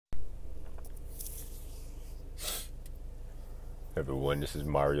Everyone, this is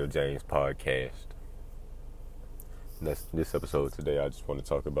Mario James Podcast. This episode today, I just want to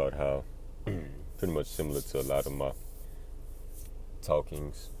talk about how, pretty much similar to a lot of my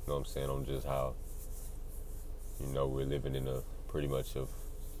talkings, you know what I'm saying, on just how, we're living in a pretty much a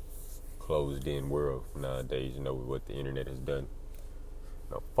closed-in world nowadays, with what the internet has done.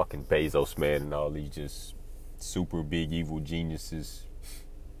 Fucking Bezos, man, and all these just super big evil geniuses,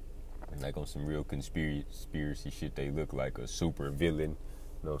 like on some real conspiracy shit. They look like a super villain.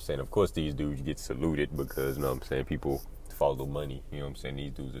 You know what I'm saying? Of course, these dudes get saluted because, people follow money. You know what I'm saying?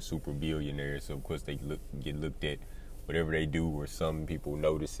 These dudes are super billionaires, so of course they get looked at whatever they do, or some people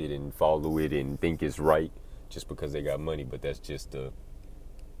notice it and follow it and think it's right just because they got money. But that's just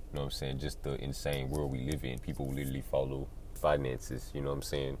just the insane world we live in. People literally follow finances, you know what I'm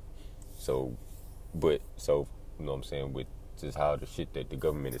saying? With just how the shit that the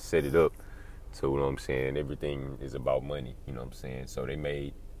government has set it up. So, everything is about money, you know what I'm saying? So they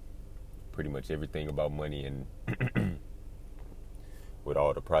made pretty much everything about money, and with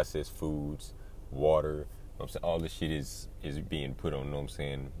all the processed foods, water, you know what I'm saying, all this shit is being put on, you know what I'm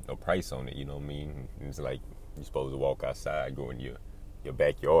saying, a price on it, you know what I mean? It's like you're supposed to walk outside, go in your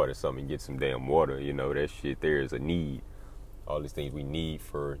backyard or something, get some damn water, that shit there is a need. All these things we need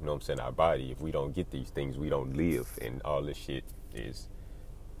for, our body. If we don't get these things, we don't live. And all this shit is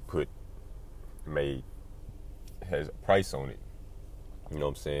has a price on it. You know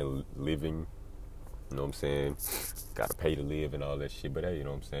what I'm saying? Living, you know what I'm saying? Gotta pay to live and all that shit. But hey, you know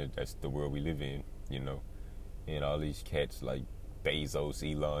what I'm saying? That's the world we live in, And all these cats like Bezos,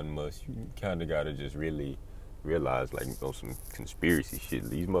 Elon Musk, you kind of gotta just really realize, like, some conspiracy shit.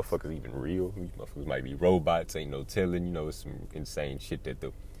 These motherfuckers even real? These motherfuckers might be robots, ain't no telling, it's some insane shit that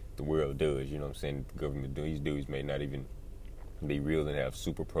the world does, you know what I'm saying? The government, these dudes may not even be real and have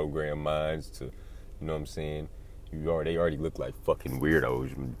super programmed minds to, you know what I'm saying? They already look like fucking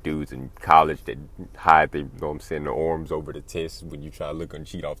weirdos. Dudes in college that hide their, their arms over the test. When you try to look and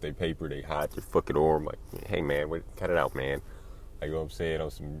cheat off their paper, they hide their fucking arm. Like, hey man, cut it out, man. Like, you know what I'm saying? On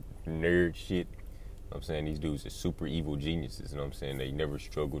some nerd shit. I'm saying these dudes are super evil geniuses, you know what I'm saying? They never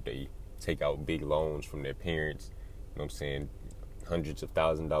struggled. They take out big loans from their parents, you know what I'm saying? Hundreds of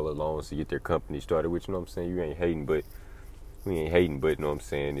 $1,000 loans to get their company started, which, you know what I'm saying? We ain't hating, but, you know what I'm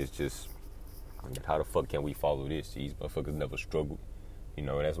saying? It's just, how the fuck can we follow this? These motherfuckers never struggled, and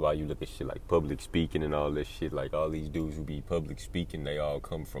that's why you look at shit like public speaking and all this shit. Like, all these dudes who be public speaking, they all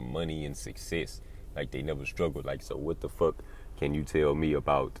come from money and success. Like, they never struggled. Like, so what the fuck can you tell me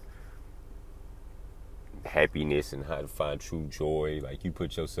about happiness and how to find true joy? Like, you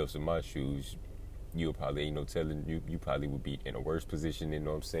put yourself in my shoes, you probably ain't no telling, you probably would be in a worse position than, you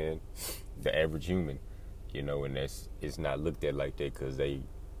know what I'm saying, the average human, and it's not looked at like that, because they, you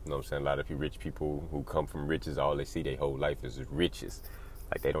know what I'm saying, a lot of rich people who come from riches, all they see their whole life is riches.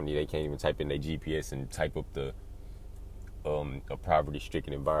 Like, they can't even type in their GPS and type up a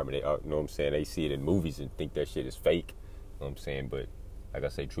poverty-stricken environment. They, you know what I'm saying, they see it in movies and think that shit is fake, you know what I'm saying, but like I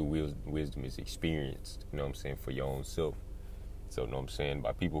say, true wisdom is experienced, you know what I'm saying, for your own self. So, you know what I'm saying,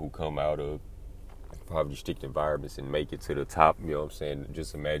 by people who come out of poverty-stricken environments and make it to the top, you know what I'm saying,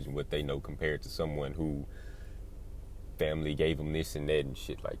 just imagine what they know compared to someone who family gave them this and that and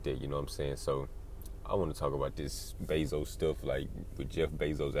shit like that, you know what I'm saying? So, I want to talk about this Bezos stuff. Like, with Jeff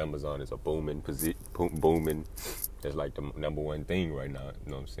Bezos, Amazon is a booming. That's like the number one thing right now,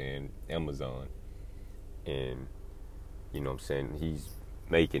 you know what I'm saying, Amazon. And, you know what I'm saying, he's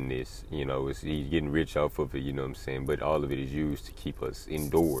making this, he's getting rich off of it, you know what I'm saying, but all of it is used to keep us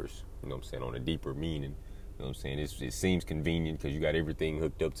indoors, you know what I'm saying, on a deeper meaning, you know what I'm saying. It seems convenient because you got everything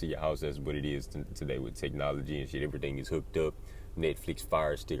hooked up to your house. That's what it is today with technology and shit. Everything is hooked up. Netflix,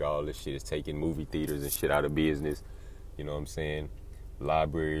 Fire Stick, all this shit is taking movie theaters and shit out of business, you know what I'm saying.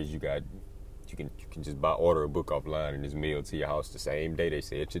 Libraries, you can just order a book offline and it's mailed to your house the same day, they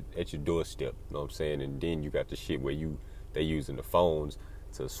say, at your doorstep, you know what I'm saying. And then you got the shit where they using the phones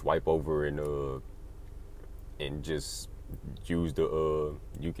to swipe over and just use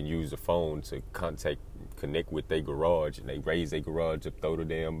you can use the phone to connect with their garage, and they raise their garage up, throw the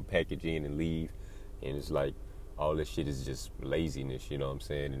damn package in and leave. And it's like, all this shit is just laziness, you know what I'm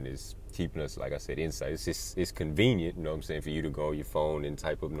saying, and it's keeping us, like I said, inside. It's convenient, you know what I'm saying, for you to go on your phone and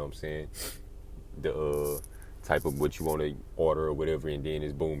type up, you know what I'm saying, type up what you want to order or whatever, and then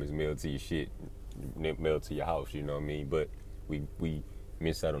it's mailed to your shit, mailed to your house, you know what I mean. But we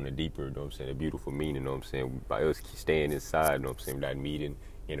miss out on the deeper, you know what I'm saying, the beautiful meaning, you know what I'm saying, by us staying inside, you know what I'm saying, not meeting,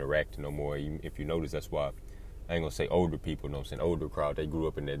 interacting no more. If you notice, that's why I ain't gonna say older people, you know what I'm saying, older crowd, they grew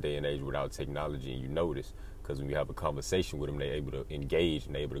up in that day and age without technology, and you notice, because when you have a conversation with them, they're able to engage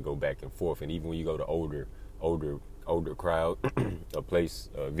and they're able to go back and forth. And even when you go to older crowd,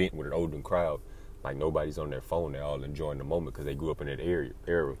 event with an older crowd, like nobody's on their phone. They're all enjoying the moment because they grew up in that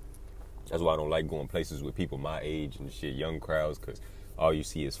era. That's why I don't like going places with people my age and shit, young crowds, because all you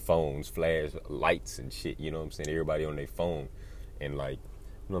see is phones, flash lights and shit, you know what I'm saying? Everybody on their phone. And like,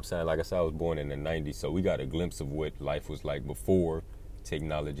 you know what I'm saying? Like I said, I was born in the 90s, so we got a glimpse of what life was like before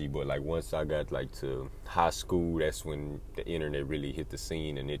technology. But like once I got like to high school, that's when the internet really hit the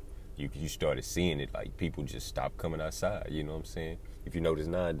scene, and you started seeing it. Like people just stopped coming outside, you know what I'm saying? If you notice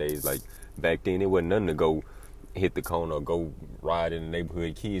nowadays, like back then, it wasn't nothing to go hit the corner or go ride in the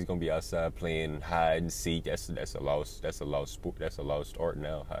neighborhood. Kids gonna be outside playing hide and seek. That's a lost sport. That's a lost art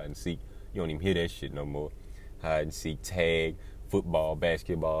now. Hide and seek. You don't even hear that shit no more. Hide and seek, tag, football,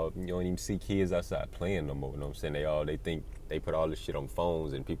 basketball. You don't even see kids outside playing no more. You know what I'm saying? They think they put all this shit on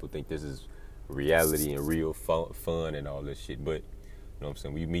phones, and people think this is reality and real fun and all this shit. But you know what I'm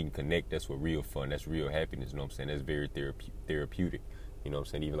saying? We meet and connect. That's what real fun. That's real happiness. You know what I'm saying? That's very therapeutic. You know what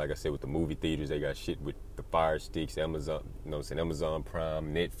I'm saying? Even like I said, with the movie theaters, they got shit with the Fire Sticks, Amazon, you know what I'm saying? Amazon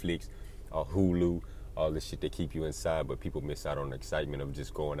Prime, Netflix, Hulu, all this shit that keep you inside, but people miss out on the excitement of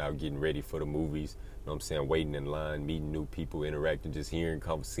just going out, getting ready for the movies, you know what I'm saying? Waiting in line, meeting new people, interacting, just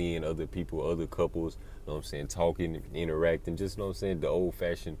seeing other people, other couples, you know what I'm saying? Talking, interacting, just, you know what I'm saying? The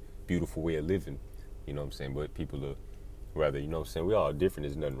old-fashioned, beautiful way of living, you know what I'm saying? But people are rather, you know what I'm saying? We all different,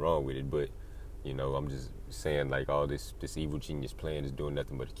 there's nothing wrong with it, but you know, I'm just saying, like, all this evil genius plan is doing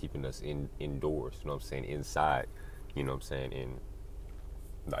nothing but keeping us indoors, you know what I'm saying, inside, you know what I'm saying, and,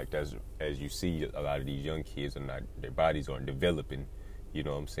 like, that's, as you see, a lot of these young kids their bodies aren't developing, you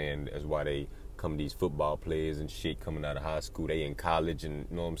know what I'm saying, that's why they come these football players and shit coming out of high school, they in college, and,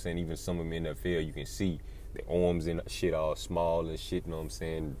 you know what I'm saying, even some of them in the NFL, you can see their arms and shit all small and shit, you know what I'm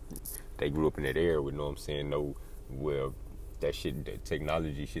saying, they grew up in that era with, you know what I'm saying, that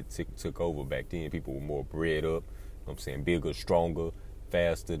technology shit took over back then. People were more bred up, you know what I'm saying, bigger, stronger,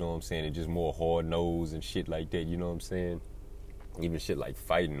 faster, you know what I'm saying, and just more hard-nosed and shit like that, you know what I'm saying? Even shit like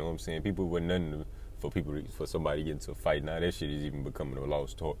fighting, you know what I'm saying? People were nothing for somebody to get into a fight. Now that shit is even becoming a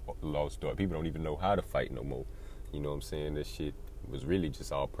lost art. People don't even know how to fight no more, you know what I'm saying? That shit was really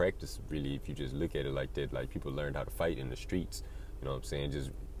just all practice, really, if you just look at it like that. Like, people learned how to fight in the streets, you know what I'm saying, just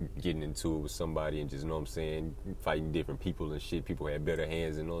getting into it with somebody and just, you know what I'm saying, fighting different people and shit. People had better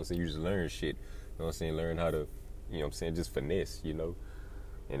hands, and you know what I'm saying, you just learn shit, you know what I'm saying, learn how to, you know what I'm saying, just finesse, you know,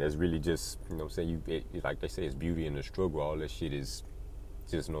 and that's really just, you know what I'm saying, like they say, it's beauty in the struggle. All that shit is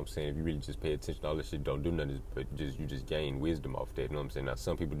just, you know what I'm saying, if you really just pay attention, all that shit don't do nothing, but you just gain wisdom off that, you know what I'm saying. Now,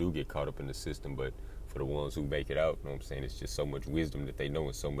 some people do get caught up in the system, but for the ones who make it out, you know what I'm saying, it's just so much wisdom that they know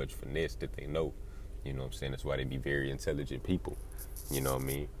and so much finesse that they know, you know what I'm saying. That's why they be very intelligent people, you know what I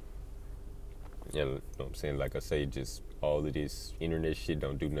mean. Yeah, you know what I'm saying? Like I say, just all of this internet shit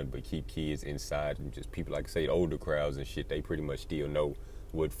don't do nothing but keep kids inside, and just people, like I say, older crowds and shit, they pretty much still know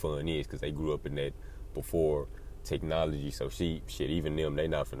what fun is because they grew up in that before technology. So shit, even them, they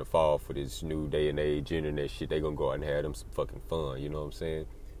not finna fall for this new day and age internet shit. They gonna go out and have them some fucking fun, you know what I'm saying?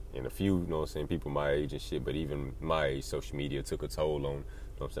 And a few, you know what I'm saying, people my age and shit, but even my age, social media took a toll on, you know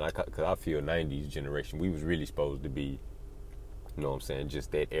what I'm saying? Because I feel 90s generation, we was really supposed to be, you know what I'm saying,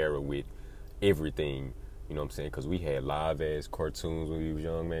 just that era with everything, you know what I'm saying, because we had live-ass cartoons when we was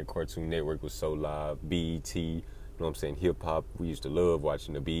young, man. Cartoon Network was so live, BET, you know what I'm saying, hip-hop, we used to love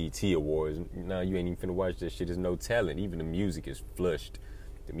watching the BET Awards. Now you ain't even finna watch that shit, there's no talent. Even the music is flushed.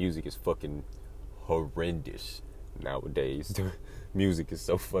 The music is fucking horrendous nowadays. The music is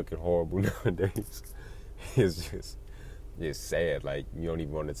so fucking horrible nowadays. It's sad. Like, you don't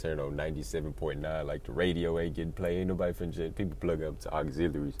even want to turn on 97.9. Like, the radio ain't getting played. Ain't nobody finna people plug up to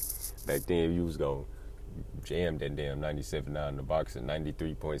auxiliaries. Back then, you was gonna jam that damn 97.9, the box at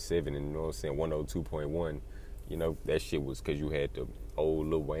 93.7, and you know what I'm saying, 102.1. You know, that shit was because you had the old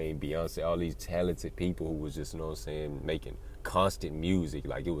Lil Wayne, Beyonce, all these talented people who was just, you know what I'm saying, making constant music.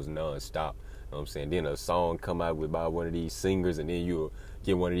 Like, it was non-stop. You know what I'm saying? Then a song come out by one of these singers, and then you'll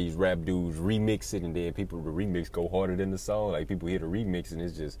get one of these rap dudes remix it, and then the remix go harder than the song. Like, people hear the remix, and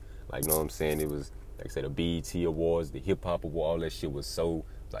it's just, like, you know what I'm saying? It was, like I said, the BET Awards, the hip-hop award, all that shit was so,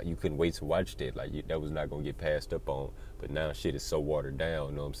 like, you couldn't wait to watch that. Like, that was not going to get passed up on. But now shit is so watered down,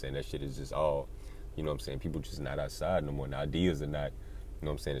 you know what I'm saying? That shit is just all, you know what I'm saying? People just not outside no more. And ideas are not, you know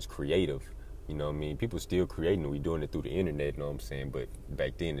what I'm saying, it's creative. You know what I mean? People still creating it. We doing it through the internet, you know what I'm saying? But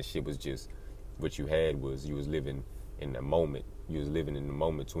back then, the shit was just, what you had was, you was living in the moment. You was living in the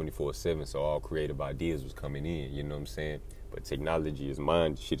moment 24/7, so all creative ideas was coming in, you know what I'm saying? But technology is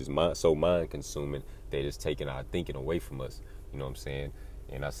so mind consuming that it's taking our thinking away from us, you know what I'm saying?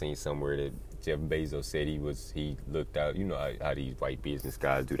 And I seen somewhere that Jeff Bezos said he looked out, you know how these white business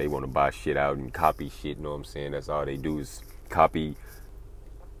guys do. They want to buy shit out and copy shit, you know what I'm saying? That's all they do is copy,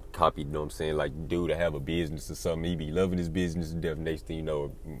 you know what I'm saying? Like, dude to have a business or something, he be loving his business to death. Next thing you know,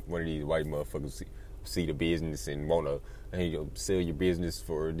 one of these white motherfuckers see the business and want to, hey, yo, sell your business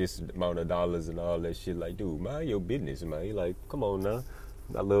for this amount of dollars and all that shit. Like, dude, mind your business, man. He like, come on now.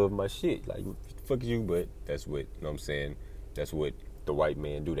 I love my shit. Like, fuck you, but that's what, you know what I'm saying? That's what the white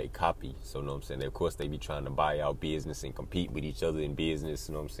man do. They copy. So, you know what I'm saying? Of course, they be trying to buy out business and compete with each other in business.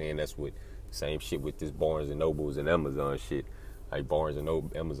 You know what I'm saying? That's what, same shit with this Barnes and Nobles and Amazon shit. Like, Barnes and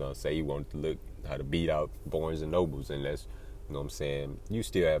Noble, Amazon say he wanted to look how to beat out Barnes and Nobles. And that's, you know what I'm saying? You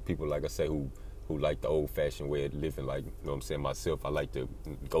still have people, like I say, who like the old-fashioned way of living. Like, you know what I'm saying? Myself, I like to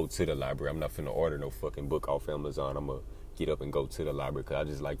go to the library. I'm not finna order no fucking book off Amazon. I'm gonna get up and go to the library because I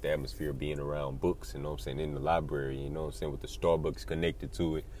just like the atmosphere of being around books, you know what I'm saying, in the library, you know what I'm saying, with the Starbucks connected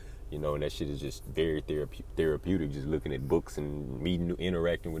to it, you know, and that shit is just very therapeutic, just looking at books and meeting,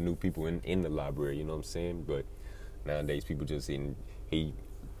 interacting with new people in the library, you know what I'm saying? But nowadays people just, he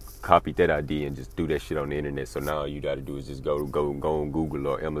copied that idea and just threw that shit on the internet, so now all you gotta do is just go on Google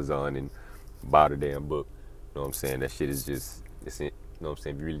or Amazon and buy the damn book, you know what I'm saying? That shit is just, you know what I'm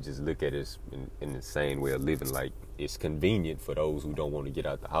saying? If you really just look at it as an insane way of living, like, it's convenient for those who don't want to get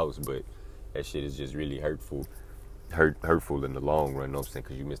out the house, but that shit is just really hurtful in the long run, you know what I'm saying?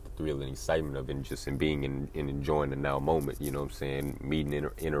 Because you miss the thrill and excitement of it, just in being and enjoying the now moment, you know what I'm saying? Meeting,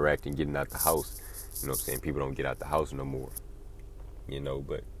 interacting, getting out the house, you know what I'm saying? People don't get out the house no more, you know,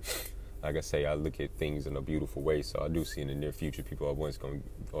 but like I say, I look at things in a beautiful way, so I do see in the near future people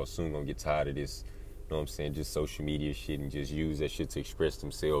are soon gonna get tired of this, you know what I'm saying, just social media shit and just use that shit to express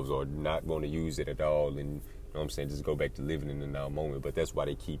themselves or not want to use it at all and, you know what I'm saying, just go back to living in the now moment. But that's why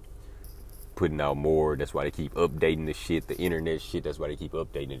they keep putting out more. That's why they keep updating the shit, the internet shit. That's why they keep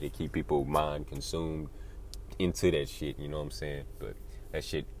updating it. They keep people mind consumed into that shit, you know what I'm saying? But that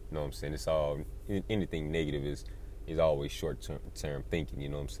shit, you know what I'm saying, it's all, anything negative is always short-term thinking, you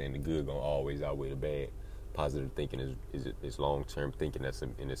know what I'm saying? The good gonna always outweigh the bad. Positive thinking is long-term thinking.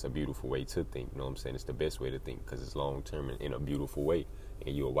 And it's a beautiful way to think, you know what I'm saying? It's the best way to think because it's long-term and in a beautiful way.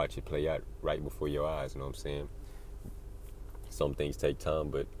 And you'll watch it play out right before your eyes, you know what I'm saying? Some things take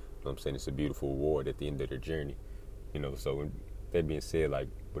time, but, you know what I'm saying, it's a beautiful reward at the end of the journey, you know? So with that being said, like,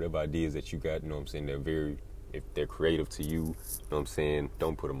 whatever ideas that you got, you know what I'm saying, if they're creative to you, you know what I'm saying,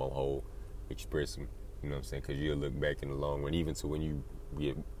 don't put them on hold, express them, you know what I'm saying, because you'll look back in the long run, even to when you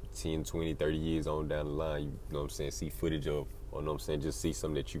get 10, 20, 30 years on down the line, you know what I'm saying, see footage of, or, you know what I'm saying, just see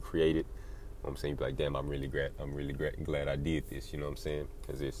something that you created, you know what I'm saying, you be like, damn, I'm really glad I did this, you know what I'm saying,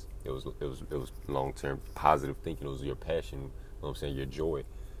 because it was long-term positive thinking, it was your passion, you know what I'm saying, your joy, you know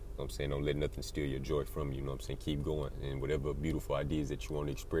what I'm saying, don't let nothing steal your joy from you, you know what I'm saying, keep going, and whatever beautiful ideas that you want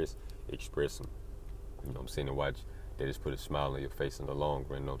to express them, you know what I'm saying, and watch, that just put a smile on your face in the long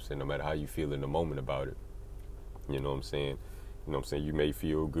run, you know what I'm saying, no matter how you feel in the moment about it, you know what I'm saying. You know what I'm saying? You may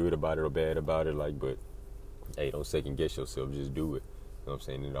feel good about it or bad about it, like, but, hey, don't second guess yourself. Just do it. You know what I'm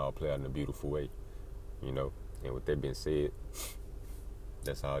saying? It all play out in a beautiful way, you know? And with that being said,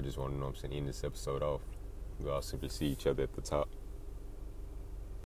 that's how I just want to, you know what I'm saying, end this episode off. We all simply see each other at the top.